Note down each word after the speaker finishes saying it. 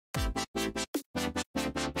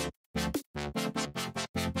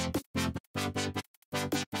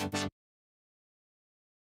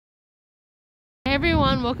Hey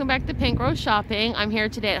everyone, welcome back to Pink Rose Shopping. I'm here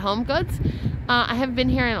today at Homegoods. I haven't been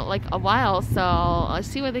here in like a while, so let's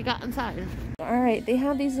see what they got inside. Alright, they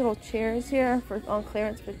have these little chairs here on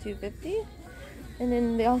clearance for $2.50. And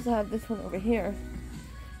then they also have this one over here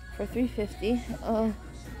for $3.50.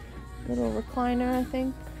 Little recliner, I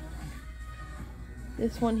think.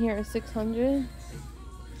 This one here is $600.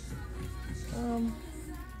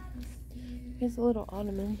 Here's a little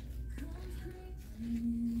ottoman. I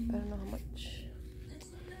don't know how much.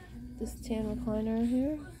 This tan recliner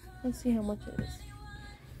here. Let's see how much it is.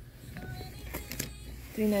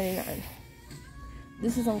 $3.99.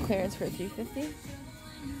 This is on clearance for $3.50.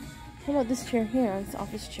 How about this chair here? It's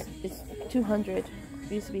office chair. It's $200. It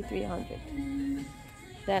used to be $300.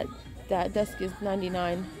 That desk is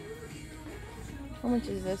 $99. How much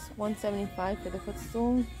is this? $175 for the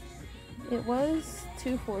footstool. It was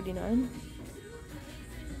 $249.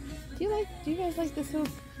 Do you guys like this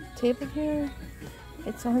little table here?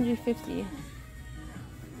 It's $150.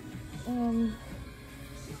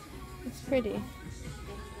 It's pretty.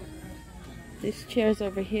 These chairs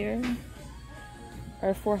over here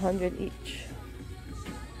are $400 each.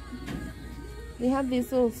 They have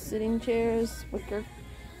these little sitting chairs, wicker,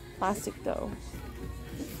 plastic though.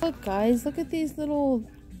 Look guys, look at these little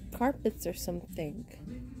carpets or something.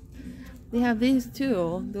 They have these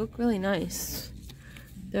too. They look really nice.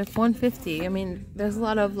 They're $150. I mean, there's a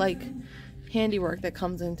lot of like handiwork that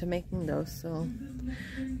comes into making those. So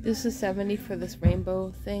this is $70 for this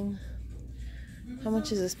rainbow thing. How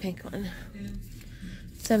much is this pink one?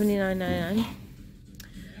 $79.99.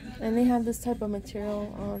 And they have this type of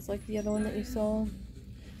material. It's like the other one that you saw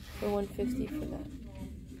for $150 for that.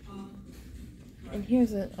 And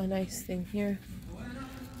here's a nice thing here.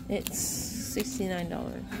 It's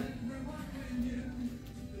 $69.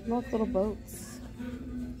 Look, little boats.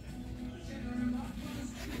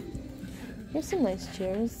 Here's some nice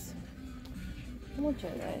chairs. How much are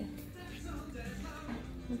they?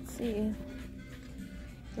 Let's see.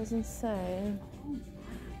 Doesn't say.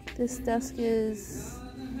 This desk is...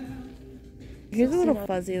 Here's a little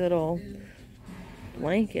fuzzy little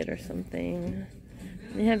blanket or something.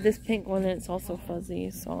 They have this pink one and it's also fuzzy,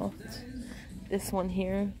 soft. This one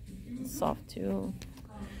here, soft too.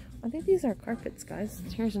 I think these are carpets, guys.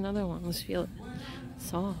 Here's another one. Let's feel it.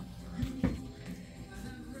 Soft.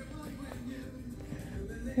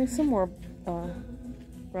 Here's some more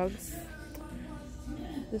rugs.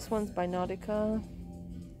 This one's by Nautica.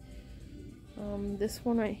 This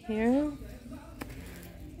one right here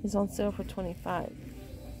is on sale for $25.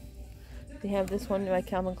 They have this one by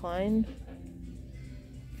Calvin Klein.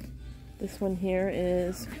 This one here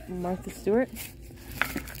is Martha Stewart.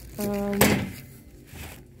 And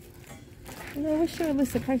I wish there would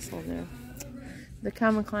list the price on there. The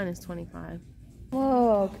Calvin Klein is $25.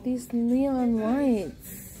 Look, these neon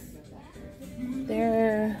lights.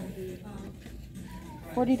 They're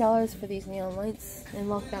 $40 for these neon lights. And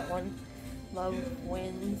look, that one. Love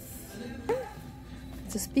wins.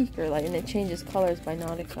 It's a speaker light and it changes colors by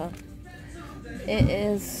Nautica. It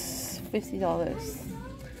is $50.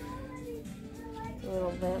 The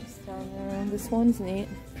little lamps down there. This one's neat.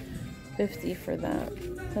 $50 for that.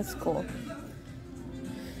 That's cool.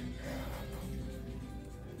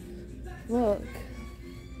 Look.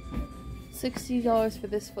 $60 for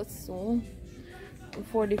this footstool. And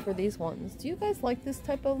 $40 for these ones. Do you guys like this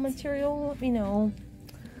type of material? Let me know.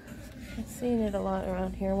 I've seen it a lot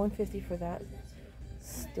around here. $150 for that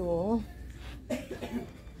stool.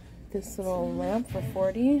 This little lamp for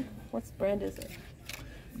 $40. What brand is it?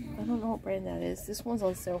 I don't know what brand that is. This one's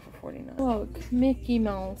on sale for $49. Look, Mickey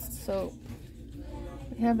Mouse soap.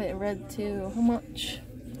 We have it in red too. How much?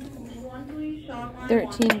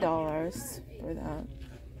 $13 for that.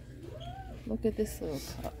 Look at this little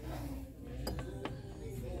cup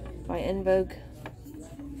by En Vogue.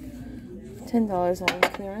 $10 on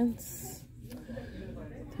clearance.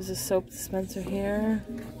 There's a soap dispenser here.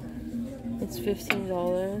 It's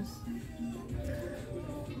 $15.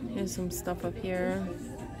 Here's some stuff up here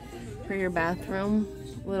for your bathroom.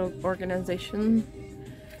 Little organization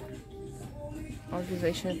for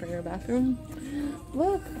your bathroom.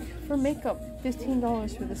 Look, for makeup,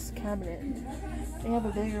 $15 for this cabinet. They have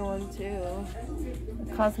a bigger one too.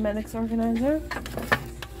 A cosmetics organizer.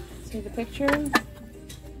 See the picture?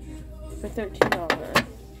 For $13.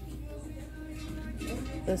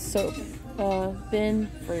 The soap bin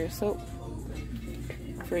for your soap.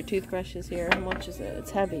 For your toothbrushes here. How much is it?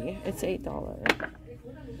 It's heavy. It's $8.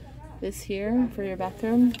 This here for your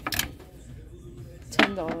bathroom.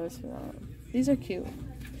 $10 for that. These are cute.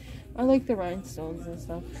 I like the rhinestones and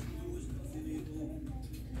stuff.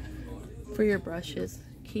 For your brushes.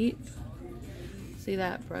 Keep See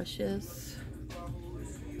that? Brushes.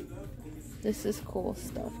 This is cool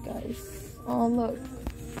stuff, guys. Oh, look.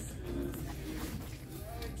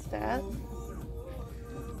 What's that?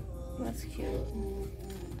 That's cute.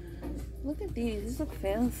 Look at these. These look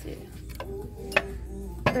fancy.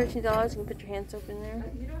 $13. You can put your hand soap in there.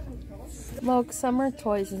 Look, summer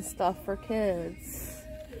toys and stuff for kids.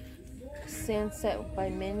 Sand set by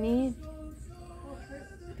Minnie.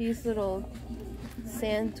 These little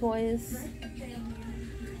sand toys.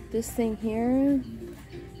 This thing here,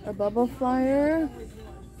 a bubble flyer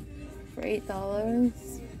for $8.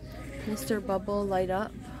 Mr. Bubble light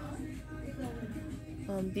up.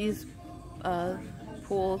 These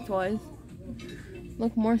pool toys.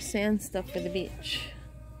 Look, more sand stuff for the beach.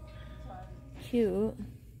 Cute.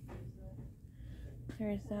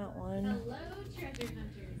 There's that one.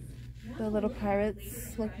 The little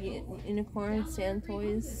pirates. Look, unicorn sand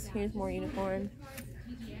toys. Here's more unicorn.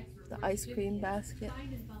 The ice cream basket.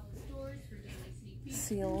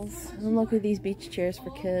 Seals. And look at these beach chairs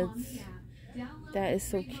for kids. That is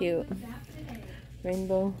so cute.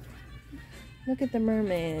 Rainbow. Look at the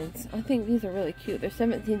mermaids. I think these are really cute. They're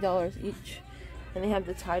 $17 each. And they have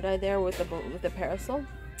the tie-dye there with the parasol.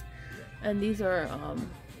 And these are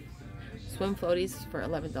swim floaties for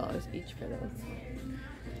 $11 each for those.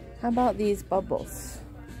 How about these bubbles?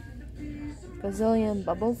 Gazillion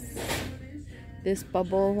bubbles. This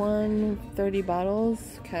bubble one, 30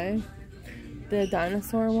 bottles. Okay. The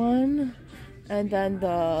dinosaur one. And then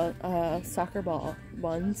the soccer ball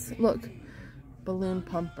ones. Look. Balloon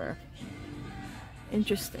pumper.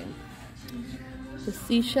 Interesting. The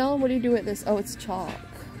seashell. What do you do with this? Oh, it's chalk.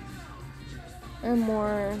 And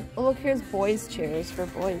more. Oh, look, here's boys' chairs for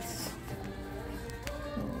boys.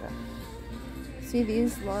 See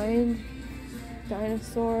these lined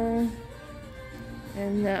dinosaur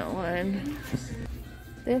and that one.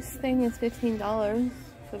 This thing is $15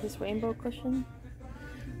 for this rainbow cushion.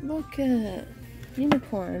 Look at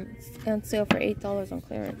unicorn. It's on sale for $8 on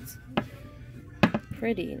clearance.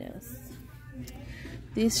 Prettiness.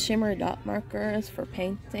 These shimmer dot markers for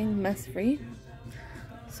painting, mess free.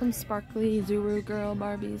 Some sparkly Zuru girl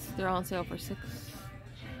Barbies. They're on sale for $6.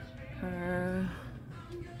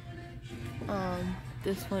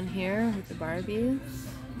 This one here with the Barbies.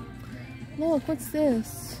 Look, what's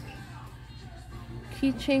this?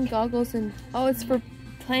 Keychain goggles and oh, it's for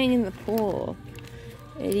playing in the pool.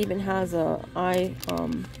 It even has a eye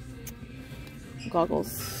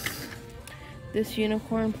goggles. This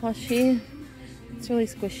unicorn plushie. It's really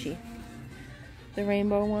squishy. The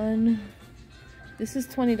rainbow one. This is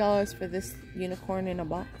 $20 for this unicorn in a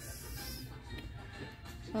box.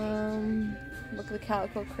 Look at the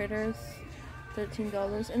calico critters.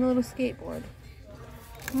 $13. And a little skateboard.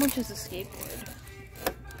 How much is a skateboard?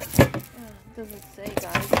 It doesn't say,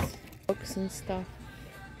 guys. Books and stuff.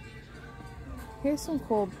 Here's some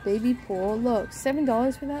cool baby pool. Look,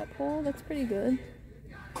 $7 for that pool. That's pretty good.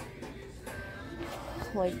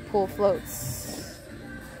 Like pool floats.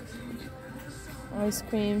 Ice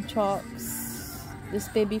cream, chalks. This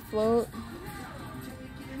baby float.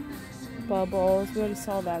 Bubbles. We already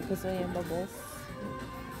saw that. Gazillion bubbles.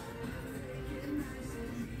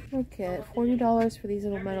 Look at $40 for these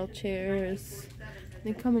little metal chairs.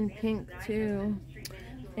 They come in pink too.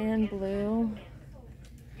 And blue.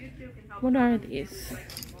 What are these?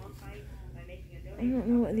 I don't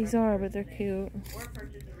know what these are, but they're cute.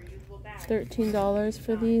 $13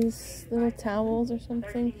 for these little towels or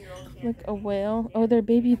something. Like a whale. Oh, they're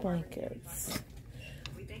baby blankets.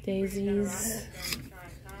 Daisies.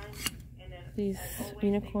 These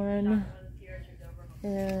unicorn.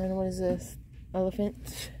 And what is this?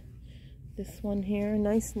 Elephant. This one here.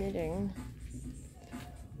 Nice knitting.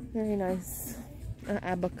 Very nice.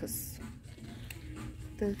 Abacus.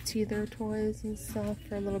 The teether toys and stuff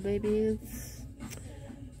for little babies.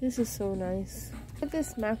 This is so nice. Look at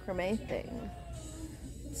this macrame thing.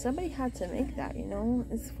 Somebody had to make that, you know.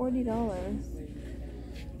 It's $40.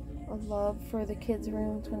 A love for the kids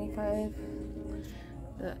room, $25.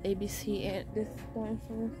 The ABC and this one.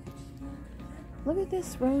 Look at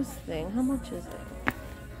this rose thing. How much is it?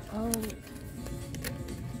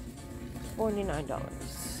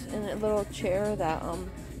 $49. And a little chair that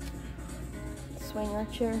swinger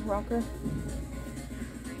chair, rocker.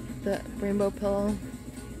 The rainbow pillow.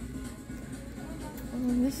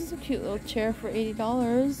 This is a cute little chair for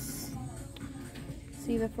 $80.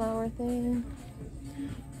 See the flower thing?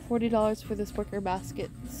 $40 for this wicker basket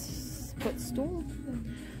footstool.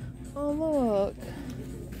 Oh, look.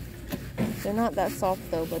 They're not that soft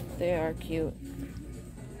though, but they are cute.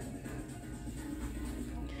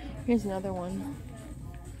 Here's another one.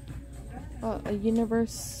 A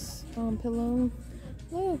universe pillow.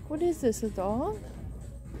 Look, what is this, a dog?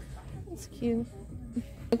 That's cute.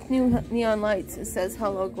 Look, new neon lights. It says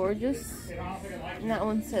hello gorgeous. And that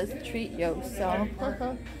one says treat yourself.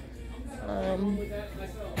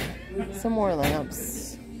 Some more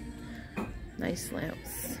lamps. Nice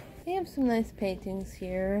lamps. They have some nice paintings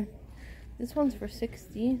here. This one's for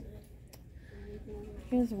 $60.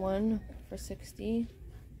 Here's one for $60.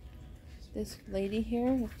 This lady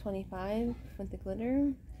here is $25 with the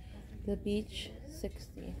glitter. The beach,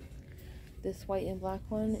 $60. This white and black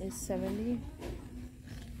one is $70.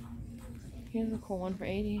 Here's a cool one for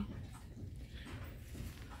 $80.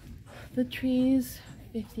 The trees,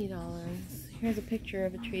 $50. Here's a picture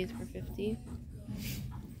of the trees for $50.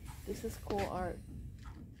 This is cool art.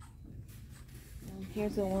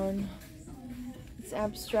 Here's the one. It's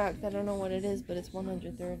abstract. I don't know what it is, but it's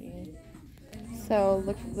 $130. So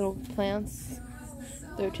look at little plants.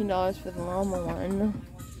 $13 for the llama one.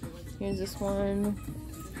 Here's this one.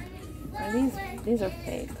 These are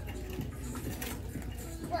fake.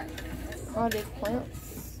 Potted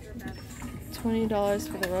plants. $20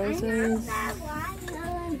 for the roses.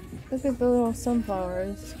 Look at the little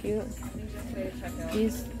sunflowers. Cute.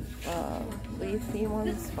 These leafy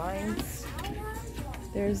ones, vines.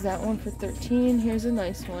 There's that one for $13. Here's a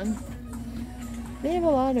nice one. They have a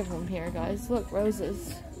lot of them here, guys. Look,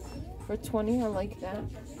 roses for $20. I like that.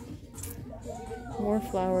 More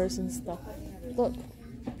flowers and stuff. Look,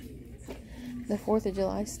 the 4th of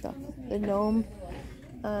July stuff. The gnome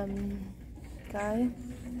guy.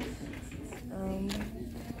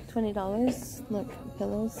 $20. Look,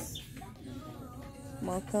 pillows.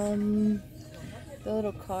 Welcome. The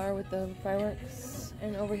little car with the fireworks.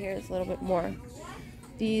 And over here is a little bit more.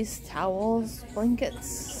 These towels,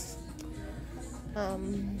 blankets.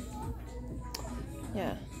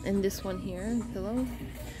 Yeah, and this one here, pillow.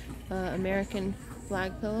 American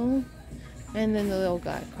flag pillow. And then the little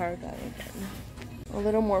car guy again. A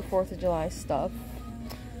little more 4th of July stuff.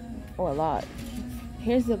 Oh, a lot.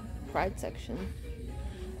 Here's the pride section.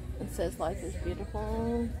 It says life is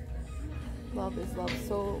beautiful. Love is love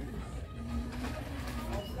soap.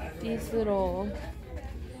 These little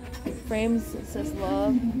frames, it says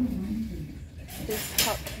love. This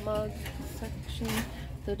cup mug section.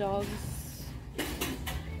 The dogs.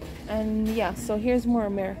 And yeah, so here's more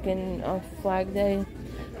American Flag Day.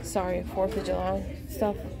 Sorry, 4th of July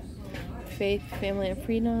stuff. Faith, family, and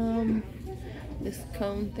freedom. This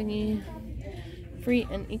cone thingy. Free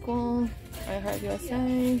and equal. I Heart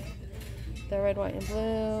USA. The red, white, and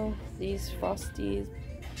blue. These frosties.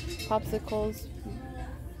 Popsicles.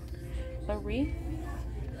 A wreath.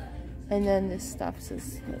 And then this stuff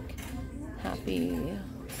says like happy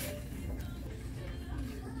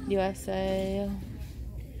USA.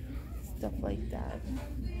 Stuff like that.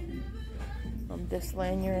 This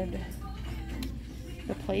lanyard,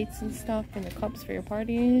 the plates and stuff, and the cups for your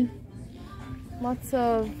party. Lots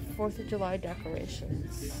of 4th of July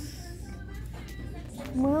decorations.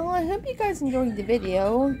 Well, I hope you guys enjoyed the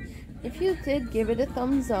video. If you did, give it a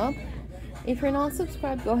thumbs up. If you're not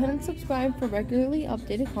subscribed, go ahead and subscribe for regularly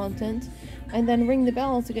updated content, and then ring the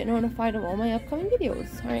bell to get notified of all my upcoming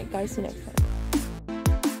videos. Alright guys, see you next time.